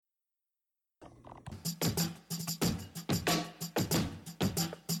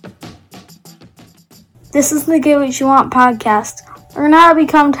This is the Get What You Want podcast. Learn how to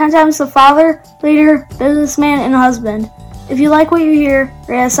become 10 times the father, leader, businessman, and husband. If you like what you hear,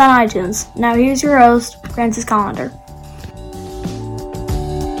 rate us on iTunes. Now here's your host, Francis Collender.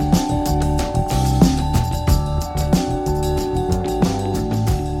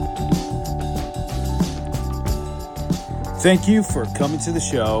 Thank you for coming to the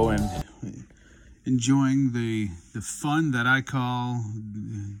show and enjoying the fun that I call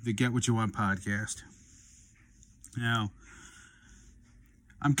the Get What You Want podcast. Now,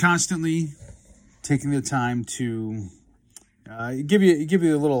 I'm constantly taking the time to give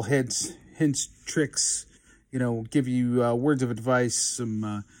you a little hints, tricks, give you words of advice,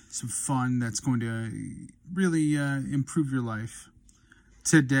 some fun that's going to really improve your life.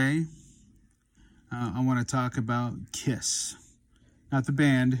 Today, I want to talk about Kiss. Not the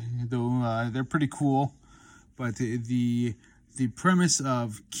band, though they're pretty cool, but the premise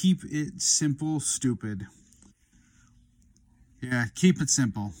of keep it simple, stupid. Yeah, keep it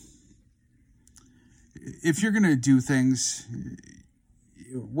simple. If you're gonna do things,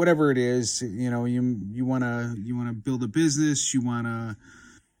 whatever it is, you wanna build a business, you wanna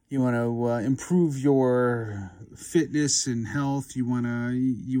improve your fitness and health, you wanna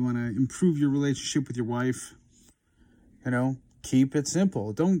improve your relationship with your wife. Keep it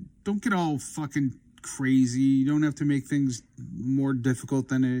simple. Don't get all fucking crazy. You don't have to make things more difficult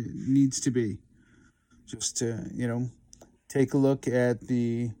than it needs to be. Just take a look at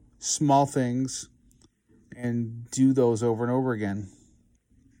the small things and do those over and over again.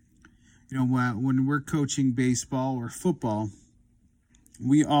 When we're coaching baseball or football,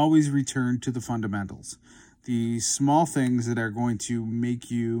 we always return to the fundamentals. The small things that are going to make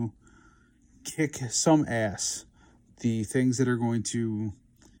you kick some ass. The things that are going to,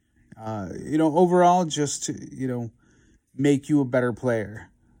 overall just, make you a better player.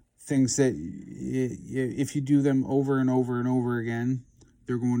 Things that if you do them over and over and over again,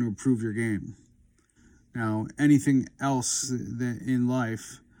 they're going to improve your game. Now, anything else that in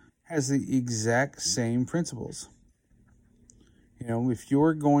life has the exact same principles. If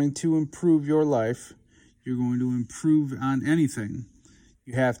you're going to improve your life, you're going to improve on anything,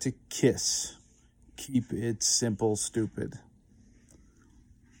 you have to kiss. Keep it simple, stupid.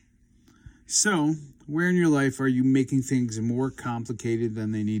 So, where in your life are you making things more complicated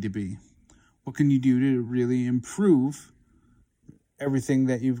than they need to be? What can you do to really improve everything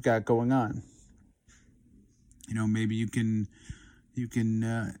that you've got going on? Maybe you can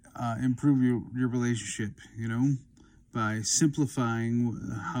improve your relationship, by simplifying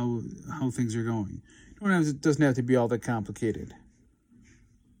how things are going. It doesn't have to be all that complicated.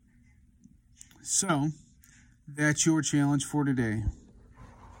 So, that's your challenge for today.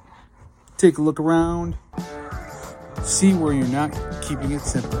 Take a look around. See where you're not keeping it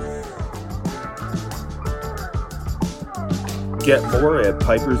simple. Get more at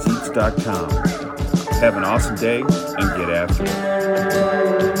piperseats.com. Have an awesome day and get after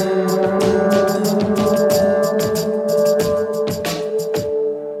it.